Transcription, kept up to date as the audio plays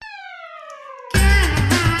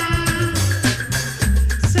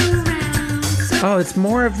Oh, it's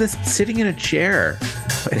more of this sitting in a chair.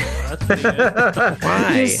 That's pretty good.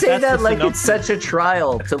 Why? You say That's that the like synopsis. it's such a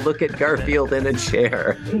trial to look at Garfield in a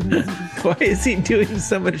chair. Why is he doing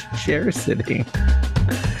so much chair sitting?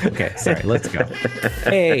 Okay, sorry, let's go.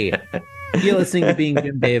 Hey, you're listening to Being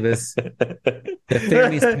Jim Davis, the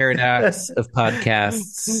Fermi's Paradox of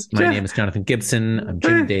podcasts. My name is Jonathan Gibson. I'm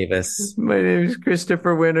Jim Davis. My name is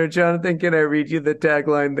Christopher Winter. Jonathan, can I read you the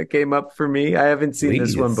tagline that came up for me? I haven't seen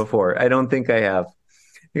this one Please. before. I don't think I have.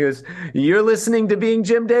 He goes, "You're listening to Being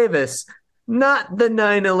Jim Davis, not the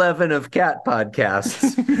 9/11 of cat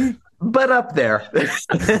podcasts." But up there.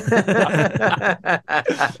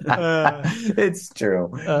 It's true.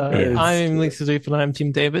 I'm Lisa Zoof and I'm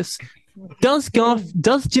Jim Davis. Does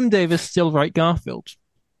Jim Davis still write Garfield?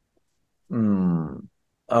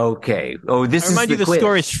 Okay. Oh, this I remind is you the the quiz.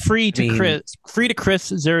 score is free to I mean- Chris,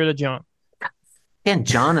 0 to John. And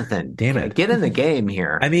Jonathan, Damn it. get in the game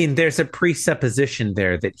here. I mean, there's a presupposition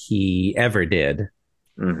there that he ever did.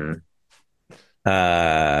 Mhm.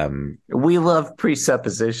 Um, We love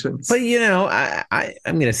presuppositions. but you know, I'm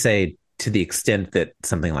going to say to the extent that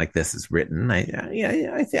something like this is written, I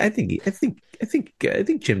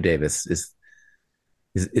think Jim Davis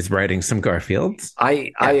is writing some Garfields.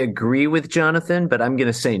 I agree with Jonathan, but I'm going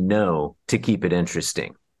to say no to keep it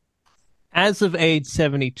interesting. As of age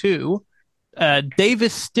 72,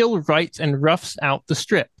 Davis still writes and roughs out the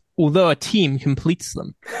strip, although a team completes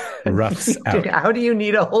them. Roughs out. How do you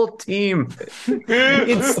need a whole team?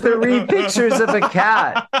 It's 3 pictures of a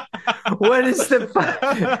cat. What is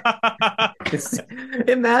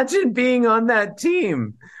imagine being on that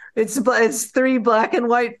team. It's 3 black and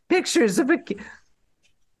white pictures of a cat.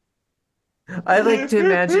 I like to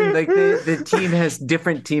imagine like the team has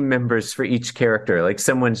different team members for each character. Like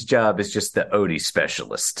someone's job is just the Odie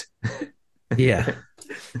specialist. Yeah.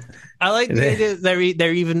 I like the idea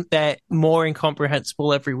that they're more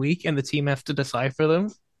incomprehensible every week, and the team have to decipher them.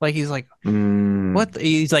 Like he's like, what?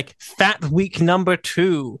 He's like, fat week number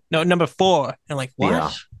 2, no, number 4, and like, what?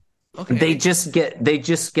 Yeah. Okay. They just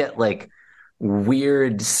get like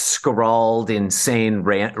weird, scrawled, insane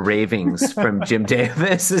ravings from Jim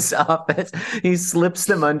Davis's office. He slips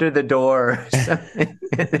them under the door, or something.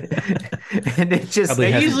 And it just Probably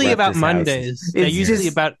They're hasn't usually left about his house. Mondays. They're It's usually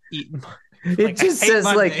just- about eating. it just says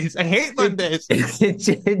like I hate Mondays.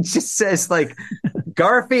 it just says like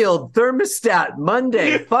Garfield thermostat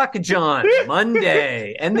Monday, fuck John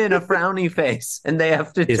Monday, and then a frowny face, and they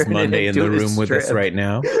have to Is turn Monday it in into the a room with us strip. right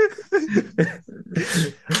now?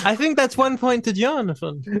 I think that's 1 point to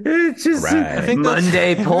Jonathan. It's just Right. I think that's-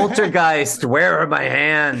 Monday poltergeist. Where are my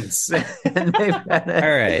hands? And they've got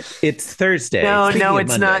All right. It's Thursday. No, Speaking no, of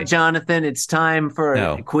it's Monday- not, Jonathan. It's time for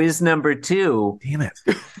No. quiz number 2. Damn it.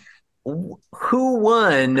 Who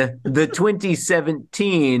won the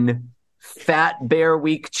 2017 Fat Bear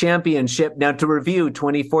Week Championship? Now, to review,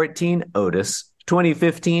 2014, Otis.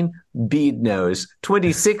 2015, Bead Nose.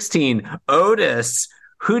 2016, Otis.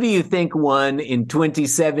 Who do you think won in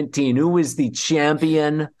 2017? Who was the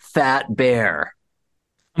champion Fat Bear?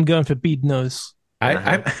 I'm going for Bead Nose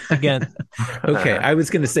I'm again. okay. I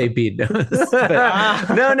was going to say Bead Nose.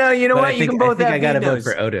 But, No, you know but what? You can both have I got to Bead vote Nose.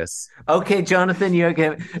 for Otis. Okay, Jonathan, you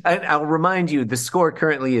okay? I'll remind you, the score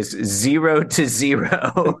currently is 0 to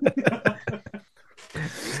 0.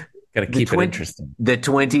 Got to keep it interesting. The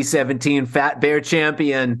 2017 Fat Bear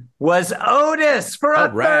champion was Otis for a All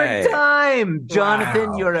right. third time.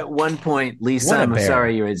 Jonathan, Wow. you're at 1 point. Lisa, What a I'm bear.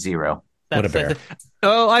 sorry you're at 0. What a bear.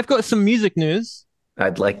 Oh, I've got some music news.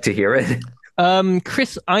 I'd like to hear it.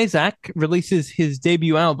 Chris Isaak releases his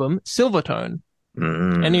debut album, Silvertone.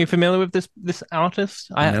 Any you familiar with this artist?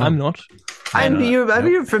 No. I'm not.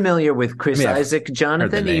 You're familiar with Chris I mean, I've Isaac, heard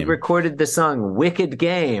Jonathan. the He name. recorded the song Wicked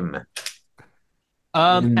Game.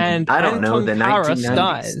 And I don't know, Anton the Karas 1990s.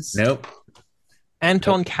 dies. Nope.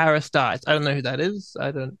 Anton Karas dies. I don't know who that is.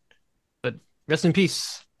 I don't. But rest in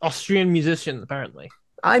peace, Austrian musician apparently.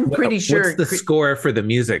 I'm pretty sure. What's the score for the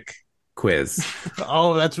music quiz?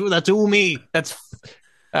 Oh, that's all me. That's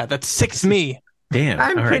 6 me. Damn.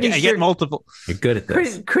 I'm All right. pretty I sure- get multiple. You're good at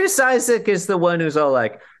this. Chris Isaac is the one who's all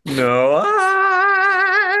like, "No,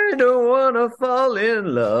 I don't want to fall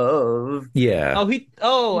in love." Yeah.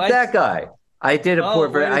 That guy. I did a poor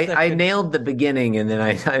wait version. a I second. nailed the beginning and then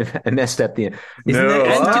I messed up the end. Isn't No, it?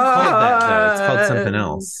 It's not called that, though. It's I- called something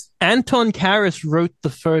else. Anton Karas wrote the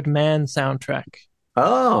Third Man soundtrack.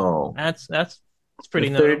 Oh. That's pretty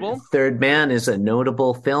The notable. Third Man is a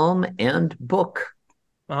notable film and book.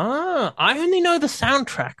 I only know the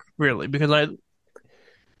soundtrack really because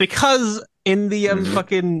in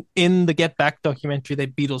the in the Get Back documentary, they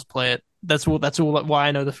Beatles play it. That's all. Why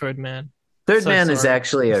I know the Third Man. Third So Man is sorry.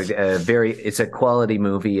 actually it's a quality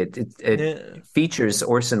movie. It features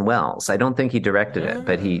Orson Welles. I don't think he directed it,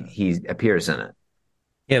 but he appears in it.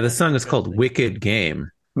 Yeah, the song is called Wicked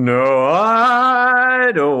Game. No,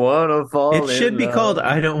 I don't want to fall. It should be called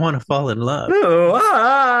I Don't Want to Fall in Love. No,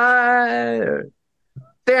 I.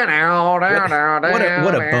 What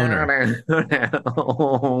a boner.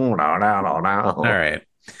 All right.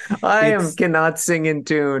 I cannot sing in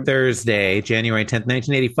tune. Thursday, January 10th,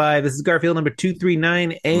 1985. This is Garfield number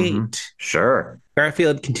 2398. Mm-hmm. Sure.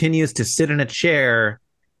 Garfield continues to sit in a chair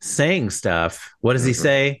saying stuff. What does he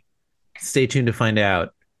say? Stay tuned to find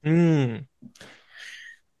out.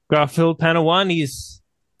 Garfield panel 1, he's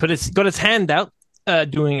got his hand out,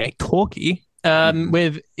 doing a talkie,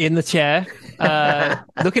 with in the chair,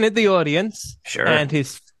 looking at the audience. Sure. And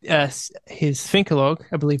his sphincologue,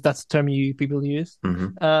 I believe that's the term people use,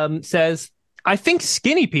 says, "I think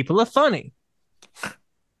skinny people are funny."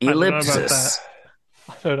 Ellipsis.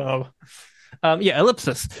 I don't know.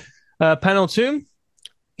 Ellipsis. Panel 2,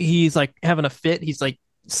 he's like having a fit. He's like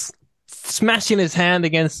smashing his hand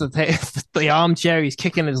against the armchair. He's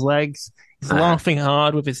kicking his legs. He's laughing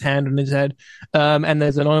hard with his hand on his head. And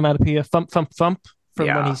there's an onomatopoeia thump, thump, thump from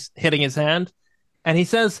when he's hitting his hand. And he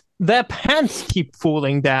says, "Their pants keep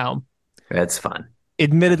falling down." That's fun.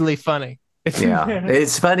 Admittedly funny.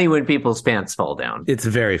 It's funny when people's pants fall down. It's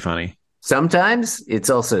very funny. Sometimes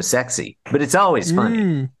it's also sexy, but it's always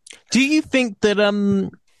funny. Do you think that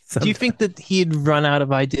he'd run out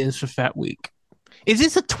of ideas for Fat Week? Is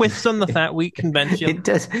this a twist on the Fat Week convention? It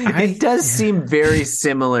does. It does seem very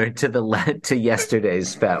similar to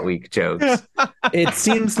yesterday's Fat Week jokes. It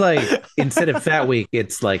seems like instead of Fat Week,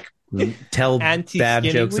 it's like tell bad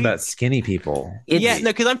jokes week? about skinny people.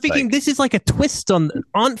 Because I'm thinking this is like a twist on.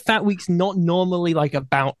 Aren't Fat Weeks not normally like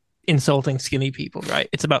about insulting skinny people, right?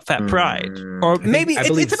 It's about fat pride, or maybe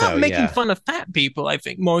it's about making fun of fat people. I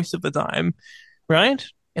think most of the time, right?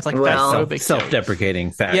 It's like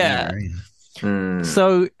self-deprecating fat. Yeah.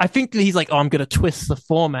 So I think that he's like, I'm going to twist the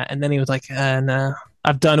format, and then he was like, "No,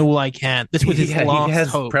 I've done all I can." This was his last he has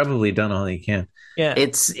hope. Probably done all he can. Yeah,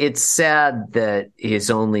 it's sad that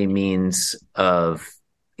his only means of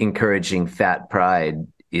encouraging fat pride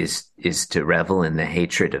is to revel in the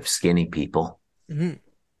hatred of skinny people. Mm-hmm.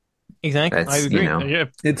 Exactly, I agree.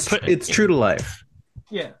 It's true to life.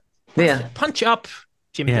 Yeah. Punch up,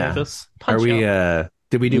 Jim Davis. Are we?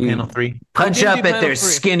 Did we do panel 3? Punch up at their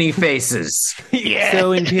skinny faces.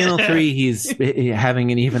 So in panel 3, he's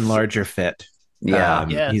having an even larger fit.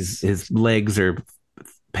 His legs are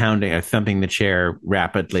pounding or thumping the chair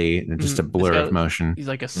rapidly, just a blur of motion. He's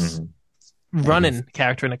like a running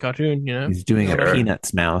character in a cartoon, you know. He's doing a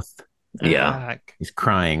Peanuts mouth. Yeah, he's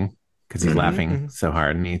crying because he's laughing so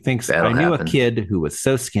hard, and he thinks, "I knew a kid who was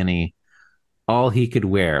so skinny, all he could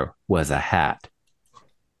wear was a hat."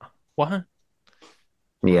 What?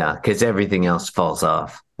 Yeah, because everything else falls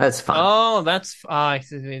off. That's fun. Oh, I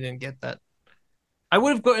didn't get that. I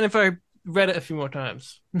would have gotten if I read it a few more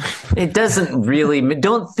times. It doesn't really.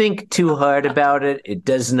 Don't think too hard about it. It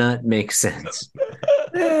does not make sense.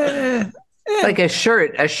 Like a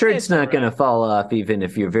shirt's not going to fall off even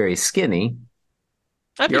if you're very skinny.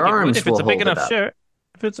 Your arms will hold it up.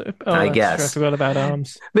 If it's a big enough shirt. I guess. I forgot about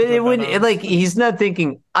arms. But it would he's not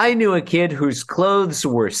thinking, I knew a kid whose clothes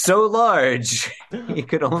were so large he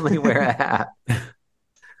could only wear a hat.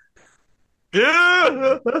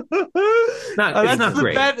 Not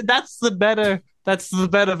great. That's the better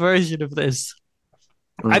version of this.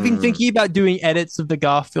 I've been thinking about doing edits of the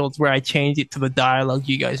Garfields where I change it to the dialogue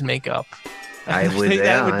you guys make up. I think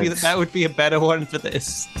that would be a better one for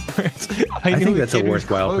this. I think that's a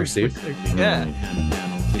worthwhile pursuit. Yeah,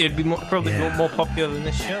 it'd be probably more popular than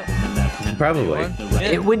this show. Probably.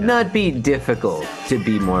 Yeah. It would not be difficult to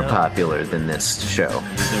be more popular than this show.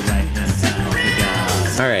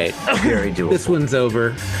 All right, very doable. This one's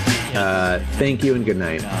over. Thank you and good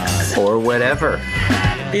night, or whatever.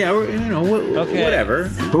 Yeah, whatever.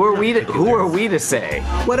 Who are we to say?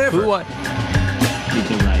 Whatever. What?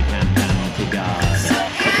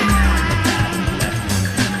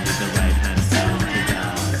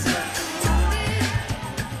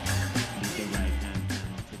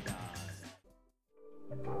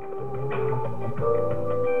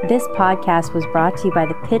 This podcast was brought to you by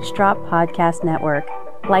the Pitch Drop Podcast Network.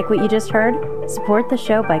 Like what you just heard? Support the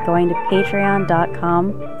show by going to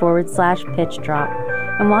patreon.com/pitchdrop.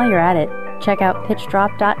 And while you're at it, check out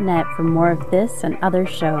pitchdrop.net for more of this and other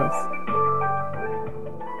shows.